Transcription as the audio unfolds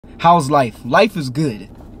How's life? Life is good.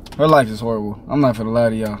 Her life is horrible. I'm not gonna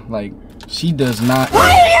lie to y'all. Like, she does not.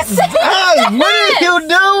 Why are you saying Hey, what are you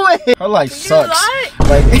doing? Her life sucks.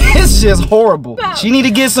 Like, it's just horrible. She need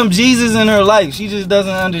to get some Jesus in her life. She just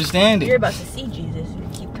doesn't understand it. You're about to see Jesus. You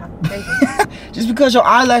keep talking crazy. Just because your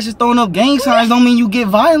eyelashes throwing up gang signs don't mean you get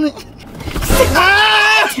violent.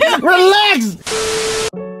 Relax.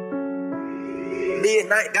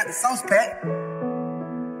 Midnight got the sauce pack.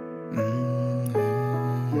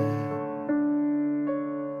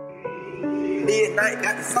 Midnight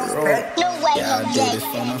got the sauce pack. Yeah, I do this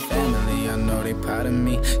for my family. I know they proud of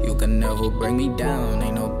me. You can never bring me down.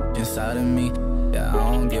 Ain't no inside of me. Yeah,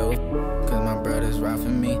 I don't give a cause my brothers ride for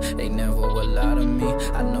me. They never would lie to me.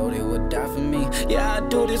 I know they would die for me. Yeah, I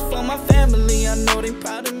do this for my family. I know they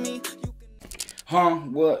proud of me.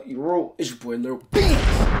 What you wrote? It's your boy Lil Beans.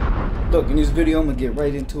 Look, in this video, I'm gonna get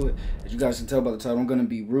right into it. As you guys can tell by the title, I'm gonna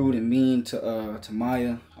be rude and mean to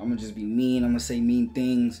Maya. I'm gonna just be mean. I'm gonna say mean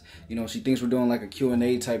things. You know, she thinks we're doing like a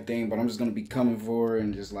Q&A type thing, but I'm just gonna be coming for her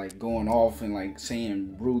and just like going off and like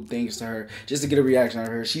saying rude things to her just to get a reaction out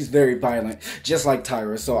of her. She's very violent, just like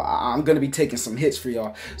Tyra. So I'm gonna be taking some hits for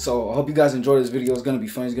y'all. So I hope you guys enjoy this video. It's gonna be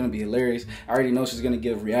fun. It's gonna be hilarious. I already know she's gonna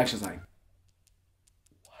give reactions like,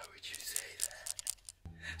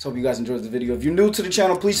 so hope you guys enjoyed the video. If you're new to the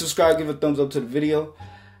channel, please subscribe, give a thumbs up to the video.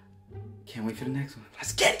 Can't wait for the next one.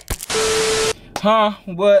 Let's get it.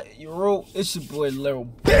 What you wrote? It's your boy Lil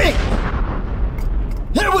Bang.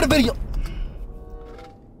 Hit it with a video.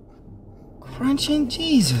 Crunching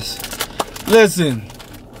Jesus. Listen,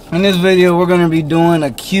 in this video, we're gonna be doing a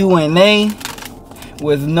Q&A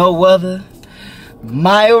with no other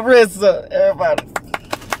Maya-Rissa. Everybody.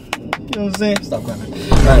 You know what I'm saying? Stop clapping.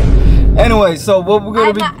 All right. Anyway, so what we're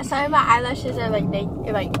gonna be. Sorry, my eyelashes are like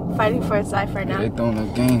fighting for its life right now. They throwing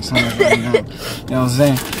up gang signs right now. You know what I'm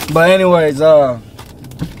saying? But anyways, can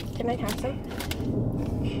I have some?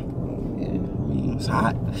 It's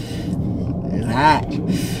hot. It's hot.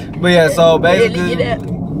 But yeah, so basically,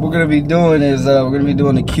 what we're gonna be doing is we're gonna be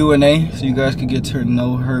doing a Q&A, so you guys can get to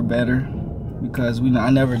know her better, because I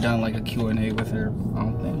never done like a Q&A with her. I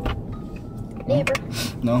don't think. Never.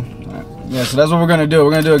 No. All right. Yeah, so that's what we're gonna do.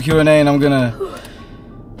 We're gonna do a Q&A, and I'm gonna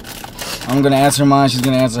answer mine. She's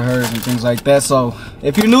gonna answer hers and things like that. So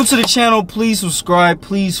if you're new to the channel, please subscribe.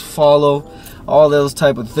 Please follow. All those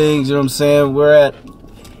type of things. You know what I'm saying? We're at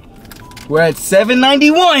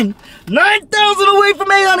 791. 9,000 away from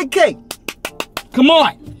 800K. Come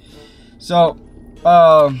on. So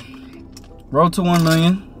road to 1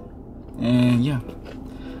 million. And yeah,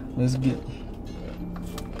 let's get.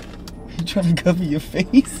 You trying to cover your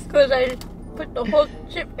face? Because I put the whole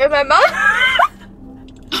chip in my mouth.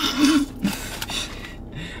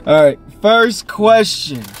 Alright, first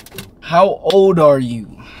question. How old are you?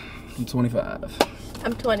 I'm 25.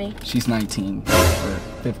 I'm 20. She's 19 or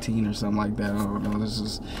 15 or something like that. I don't know.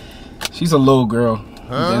 She's a little girl. At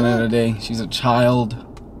the end of the day, she's a child.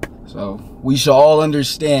 So we should all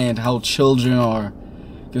understand how children are.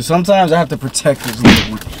 Because sometimes I have to protect this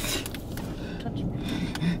little one.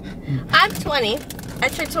 I'm 20. I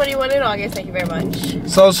turned 21 in August. Thank you very much.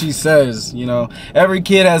 So she says, you know, every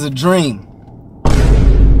kid has a dream.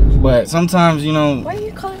 But sometimes, you know. Why are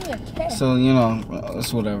you calling me a kid? So, you know,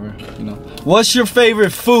 it's whatever, you know. What's your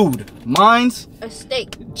favorite food? Mine's? A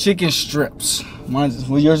steak. Chicken strips. Mine's,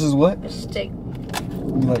 well, yours is what? A steak.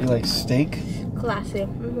 You like steak? Classy.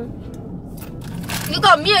 You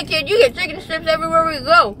call me a kid, you get chicken strips everywhere we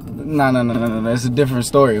go. No. That's a different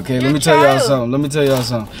story, okay? Let me tell y'all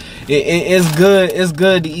something. It's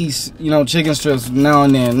good to eat, you know, chicken strips now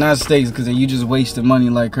and then, not steaks, because you just wasted money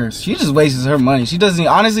like her. She just wastes her money. She doesn't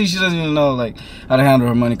even know, like, how to handle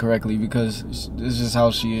her money correctly, because it's just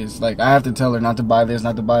how she is. Like, I have to tell her not to buy this,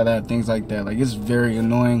 not to buy that, things like that. Like, it's very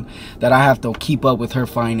annoying that I have to keep up with her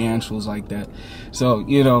financials like that. So,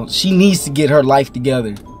 you know, she needs to get her life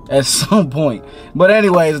together at some point. But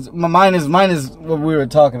anyways, mine is what we were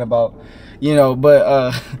talking about, you know.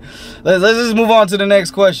 But let's just move on to the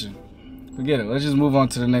next question. Forget it. Let's just move on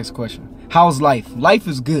to the next question. How's life? Life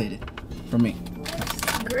is good for me.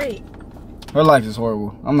 Great. Her life is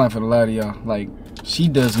horrible. I'm not gonna lie to y'all. Like, she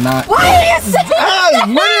does not. Why are you saying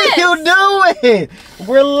Hey, what are you doing?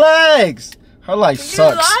 Relax. Her life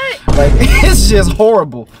sucks. Like, it's just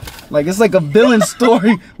horrible. Like, it's like a villain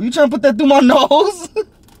story. Were you trying to put that through my nose?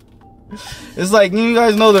 It's like, you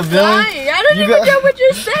guys know the villain. I don't even know what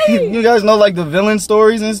you're saying. You guys know like the villain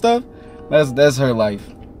stories and stuff. That's her life.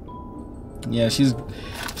 Yeah, she's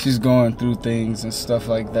going through things and stuff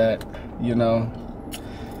like that, you know.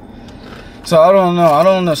 So I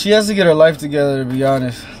don't know. She has to get her life together, to be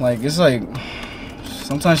honest. Like, it's like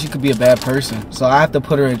Sometimes she could be a bad person. So I have to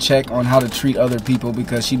put her in check on how to treat other people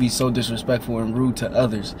because she be so disrespectful and rude to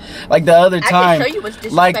others. Like the other time,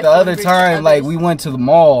 like we went to the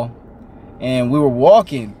mall and we were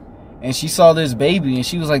walking and she saw this baby and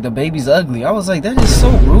she was like, the baby's ugly. I was like, that is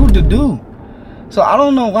so rude to do. So I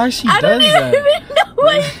don't know why she does that. I don't even know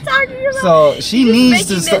what you're talking about. So she needs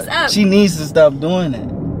to stop doing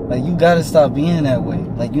that. Like, you gotta stop being that way.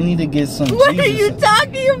 Like, you need to get some What Jesus. are you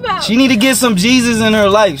talking about? She need to get some Jesus in her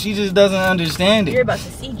life. She just doesn't understand it. You're about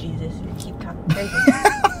to see Jesus. You keep talking crazy.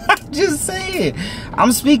 Just say it.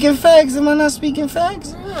 I'm speaking facts. Am I not speaking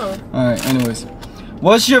facts? No. Alright, anyways.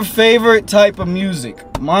 What's your favorite type of music?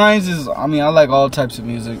 Mine's is, I mean, I like all types of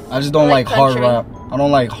music. I just don't like hard rap. I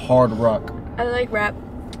don't like hard rock. I like rap.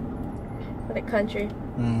 I like country.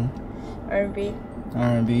 R&B.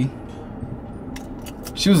 R&B.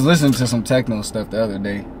 She was listening to some techno stuff the other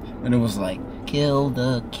day, and it was like, kill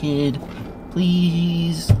the kid,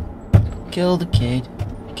 please. Kill the kid.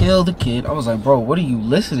 Kill the kid. I was like, bro, what are you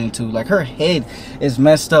listening to? Like, her head is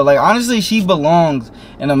messed up. Like, honestly, she belongs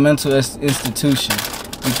in a mental institution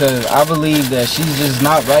because I believe that she's just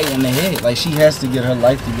not right in the head. Like, she has to get her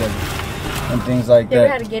life together and things like that. You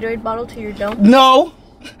ever had a Gatorade bottle to your dome? No,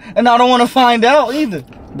 and I don't want to find out either.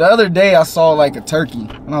 The other day I saw like a turkey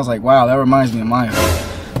and I was like, wow, that reminds me of Maya.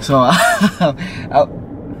 So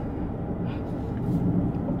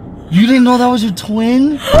you didn't know that was your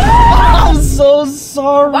twin? I'm so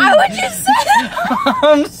sorry. Why would you say that?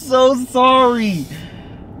 I'm so sorry.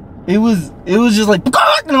 It was just like, and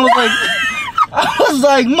I was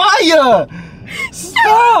like, Maya,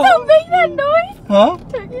 stop. Turkeys don't make that noise. Huh?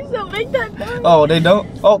 Turkeys don't make that noise. Oh, they don't?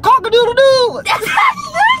 Oh, cock-a-doodle-doo.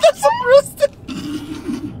 That's a rooster.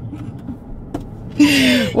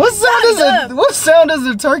 What sound does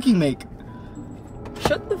a turkey make?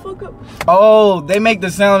 Shut the fuck up. Oh, they make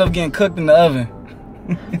the sound of getting cooked in the oven.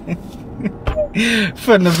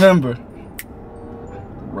 For November.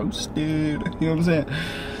 Roasted. You know what I'm saying?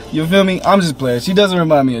 You feel me? I'm just playing. She doesn't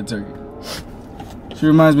remind me of turkey. She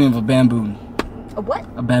reminds me of a baboon. A what?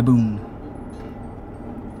 A baboon.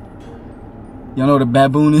 Y'all know what a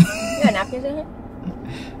baboon is? You got napkins in here?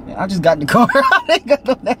 I just got in the car. I ain't got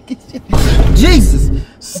no napkins. Jesus,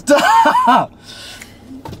 stop!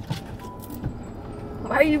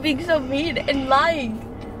 Why are you being so mean and lying?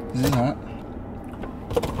 Is it hot?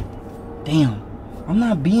 Damn, I'm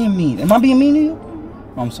not being mean. Am I being mean to you?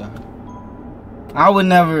 Oh, I'm sorry. I would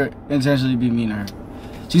never intentionally be mean to her.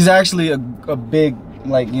 She's actually a big,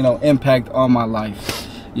 like, you know, impact on my life.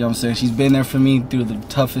 You know what I'm saying? She's been there for me through the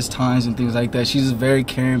toughest times and things like that. She's a very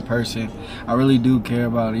caring person. I really do care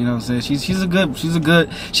about her. You know what I'm saying? She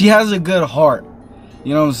has a good heart.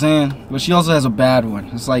 You know what I'm saying? But she also has a bad one.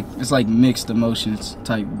 It's like mixed emotions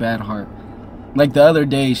type bad heart. Like the other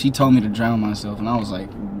day, she told me to drown myself, and I was like,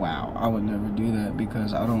 wow, I would never do that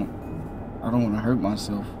because I don't want to hurt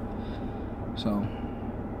myself. So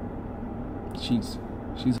she's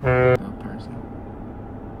a good person.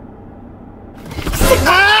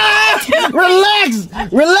 Relax!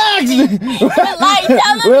 Relax!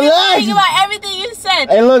 About everything you said.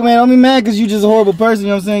 Hey, look, man, don't be mad because you just a horrible person.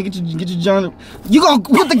 You know what I'm saying? Get your joint. You gonna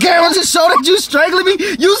put the camera to show that you strangling me?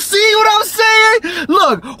 You see what I'm saying?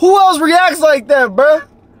 Look, who else reacts like that, bruh?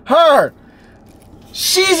 Her.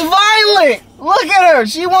 She's violent. Look at her.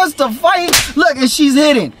 She wants to fight. Look, and she's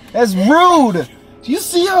hitting. That's rude. You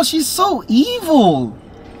see how she's so evil?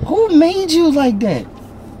 Who made you like that?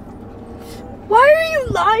 Why are you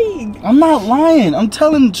lying? I'm not lying. I'm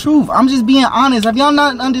telling the truth. I'm just being honest. Have y'all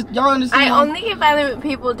not y'all understand? I only get violent when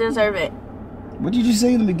people deserve it. What did you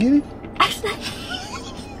say in the beginning? I said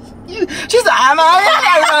She said, I'm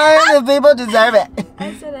violent when people deserve it.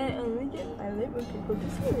 I said I only get violent when people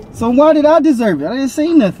deserve it. So why did I deserve it? I didn't say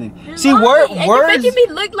nothing. You're See, lying, and words. you're making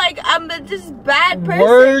me look like I'm this bad person.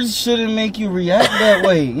 Words shouldn't make you react that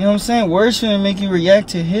way. You know what I'm saying? Words shouldn't make you react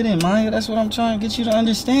to hitting, Maya. That's what I'm trying to get you to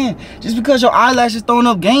understand. Just because your eyelashes throwing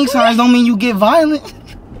up gang signs don't mean you get violent.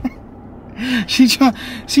 She trying.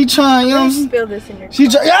 You know what I'm saying? Spill this in your. She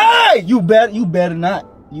trying. Hey, you better not.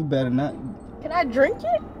 You better not. Can I drink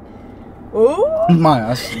it? Ooh.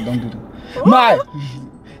 Maya, don't do that. Maya,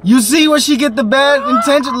 you see where she get the bad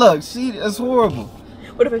intention? Look, see, it's horrible.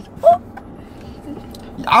 What if it's? Oh.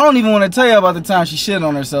 I don't even want to tell you about the time she shit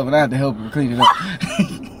on herself and I had to help her clean it up.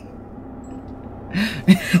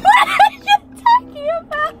 What are you talking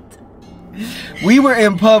about? We were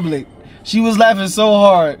in public. She was laughing so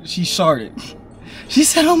hard, she sharted. She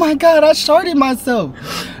said, oh my God, I sharted myself.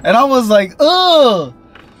 And I was like, ugh.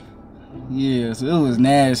 Yeah, so it was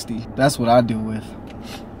nasty. That's what I deal with.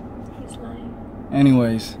 He's lying.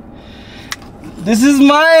 Anyways, this is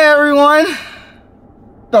Maya, everyone.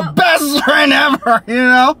 The best friend ever, you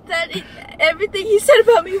know? Everything he said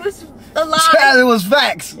about me was a lie. Yeah, it was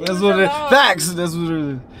facts. That's what it is. Facts. That's what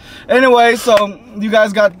it is. Anyway, so you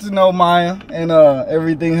guys got to know Maya and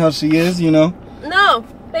everything how she is, you know? No,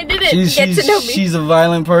 they didn't get to know me. She's a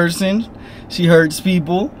violent person. She hurts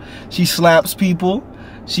people. She slaps people.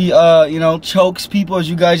 She you know, chokes people, as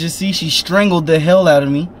you guys just see. She strangled the hell out of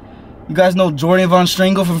me. You guys know Jordan Von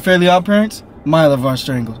Strangle from Fairly Odd Parents? Maya Von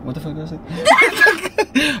Strangle. What the fuck did I say?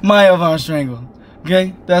 Maya Von Strangle.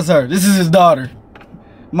 Okay? That's her. This is his daughter.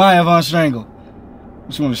 Maya Von Strangle.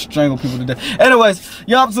 She want to strangle people to death. Anyways,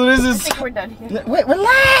 yup, so this is... I think we're done here. Wait,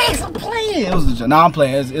 relax. I'm playing. It was a joke. No, I'm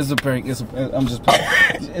playing. It's a prank. I'm just playing.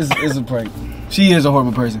 It's a prank. She is a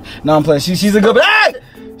horrible person. No, I'm playing. She's a good... Hey!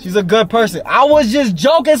 She's a good person. I was just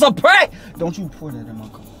joking. It's a prank. Don't you pour that in my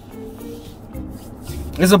cup.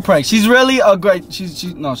 It's a prank. She's really a great... She's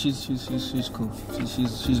cool.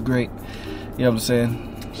 She's great. You know what I'm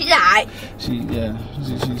saying? She's alright.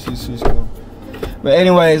 She's cool. But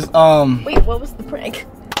anyways, Wait, what was the prank?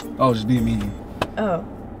 Oh, just being mean. Oh.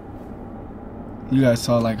 You guys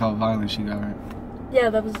saw like how violent she got, right? Yeah,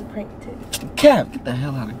 that was the prank too. Cap, get the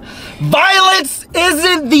hell out of here. Violence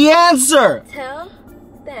isn't the answer! Tell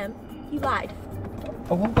them you lied.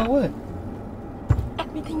 Oh, what about what?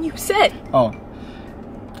 Everything you said. Oh,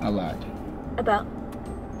 I lied. About?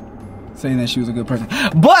 Saying that she was a good person.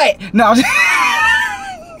 But, no, I'm just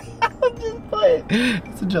playing.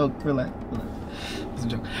 It's a joke, relax. It's a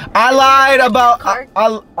joke. I lied about, I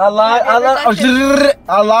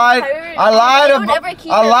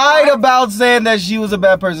lied about saying that she was a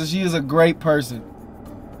bad person. She is a great person.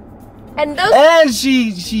 And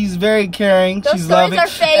she's very caring. She's loving. Are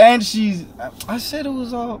fake. And I said it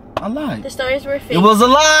was all a lie. The stories were fake. It was a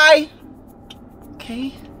lie.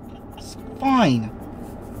 Okay, it's fine.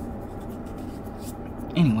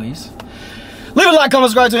 Anyways, leave a like, comment,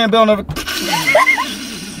 subscribe to me, and bell notification.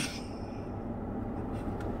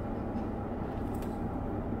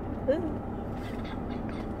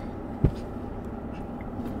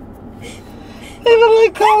 Leave a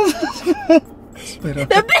like, comment, subscribe.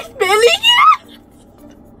 The best Billy.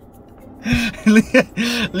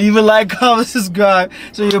 Leave a like, comment, subscribe,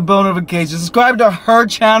 so your bell notifications. Subscribe to her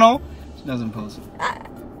channel. She doesn't post it.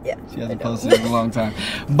 Yeah. She hasn't posted in a long time.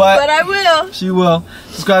 But I will. She will.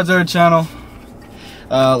 Subscribe to her channel.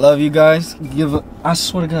 Love you guys. I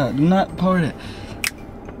swear to God, do not power that.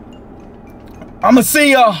 I'ma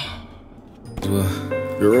see y'all.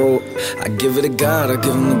 I give it to God, I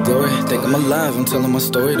give him the glory. Think I'm alive, I'm telling my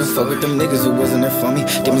story. Don't fuck with them niggas who wasn't there for me.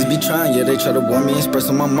 Demons be trying, yeah, they try to warn me.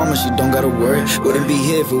 Expressing my mama, she don't gotta worry. Wouldn't be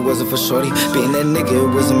here if it wasn't for shorty. Being that nigga,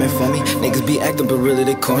 it wasn't meant for me. Niggas be acting, but really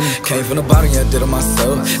they corny. Came from the bottom, yeah, I did it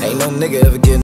myself. Ain't no nigga ever getting